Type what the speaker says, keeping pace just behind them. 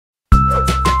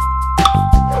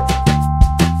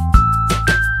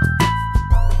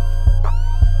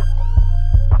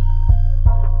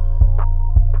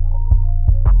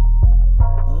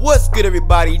good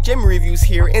everybody, Jamie Reviews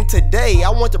here, and today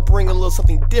I want to bring a little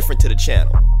something different to the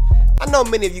channel. I know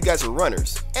many of you guys are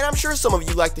runners, and I'm sure some of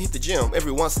you like to hit the gym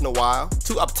every once in a while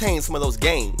to obtain some of those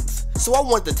gains. So I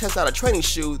wanted to test out a training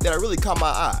shoe that really caught my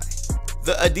eye.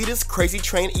 The Adidas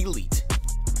CRAZYTRAIN Elite.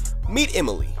 Meet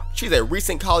Emily. She's a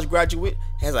recent college graduate,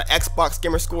 has an Xbox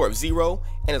gamer score of 0,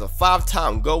 and is a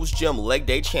 5-time Gold's Gym leg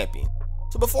day champion.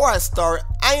 So before I start,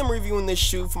 I am reviewing this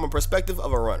shoe from a perspective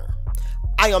of a runner.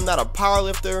 I am not a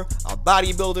powerlifter, a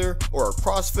bodybuilder, or a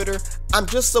crossfitter. I'm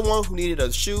just someone who needed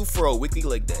a shoe for a weekly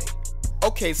leg day.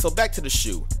 Okay, so back to the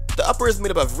shoe. The upper is made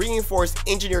up of reinforced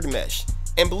engineered mesh.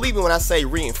 And believe me when I say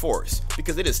reinforced,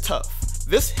 because it is tough.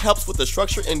 This helps with the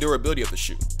structure and durability of the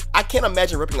shoe. I can't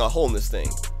imagine ripping a hole in this thing.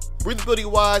 Breathability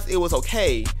wise, it was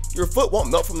okay. Your foot won't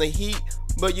melt from the heat,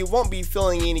 but you won't be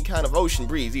feeling any kind of ocean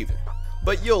breeze either.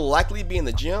 But you'll likely be in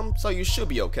the gym, so you should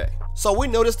be okay. So we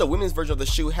noticed the women's version of the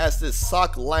shoe has this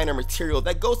sock liner material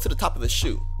that goes to the top of the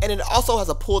shoe, and it also has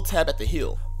a pull tab at the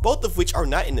heel, both of which are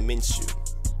not in the men's shoe.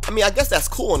 I mean, I guess that's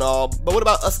cool and all, but what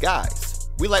about us guys?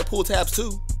 We like pull tabs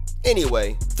too.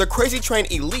 Anyway, the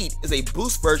CRAZYTRAIN Elite is a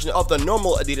boost version of the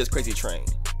normal Adidas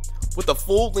CRAZYTRAIN, with a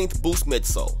full-length boost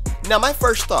midsole. Now my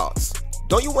first thoughts,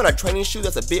 don't you want a training shoe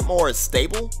that's a bit more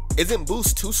stable? Isn't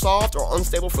boost too soft or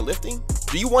unstable for lifting?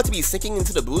 Do you want to be sinking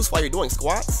into the boost while you're doing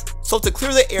squats? So to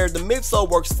clear the air, the midsole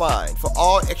works fine for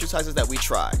all exercises that we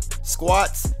tried.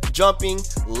 Squats, jumping,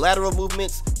 lateral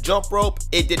movements, jump rope,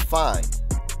 it did fine.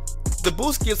 The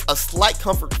boost gives a slight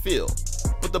comfort feel,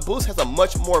 but the boost has a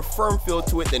much more firm feel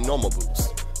to it than normal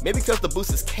boost. Maybe because the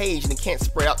boost is caged and can't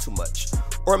spray out too much.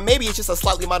 Or maybe it's just a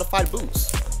slightly modified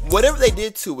boost. Whatever they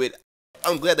did to it,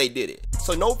 I'm glad they did it.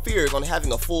 So no fears on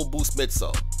having a full boost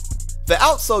midsole. The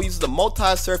outsole uses a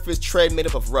multi-surface tread made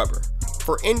up of rubber.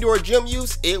 For indoor gym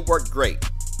use, it worked great.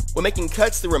 When making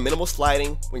cuts, there were minimal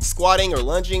sliding. When squatting or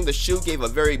lunging, the shoe gave a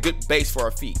very good base for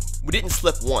our feet. We didn't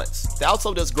slip once. The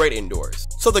outsole does great indoors.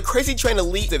 So the CRAZYTRAIN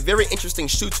Elite is a very interesting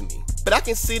shoe to me, but I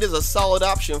can see it as a solid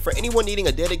option for anyone needing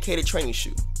a dedicated training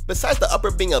shoe. Besides the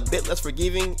upper being a bit less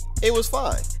forgiving, it was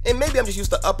fine. And maybe I'm just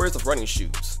used to uppers of running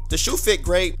shoes. The shoe fit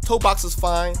great, toe box is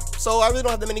fine, so I really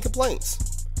don't have that many complaints.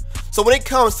 So when it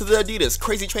comes to the Adidas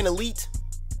CRAZYTRAIN Elite,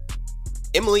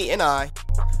 Emily and I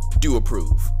do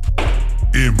approve.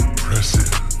 Impressive.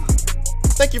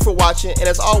 Thank you for watching, and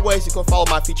as always, you can follow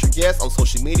my featured guests on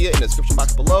social media in the description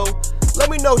box below. Let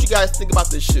me know what you guys think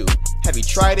about this shoe. Have you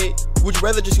tried it? Would you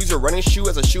rather just use your running shoe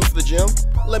as a shoe for the gym?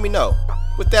 Let me know.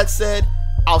 With that said,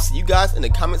 I'll see you guys in the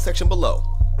comment section below.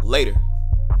 Later.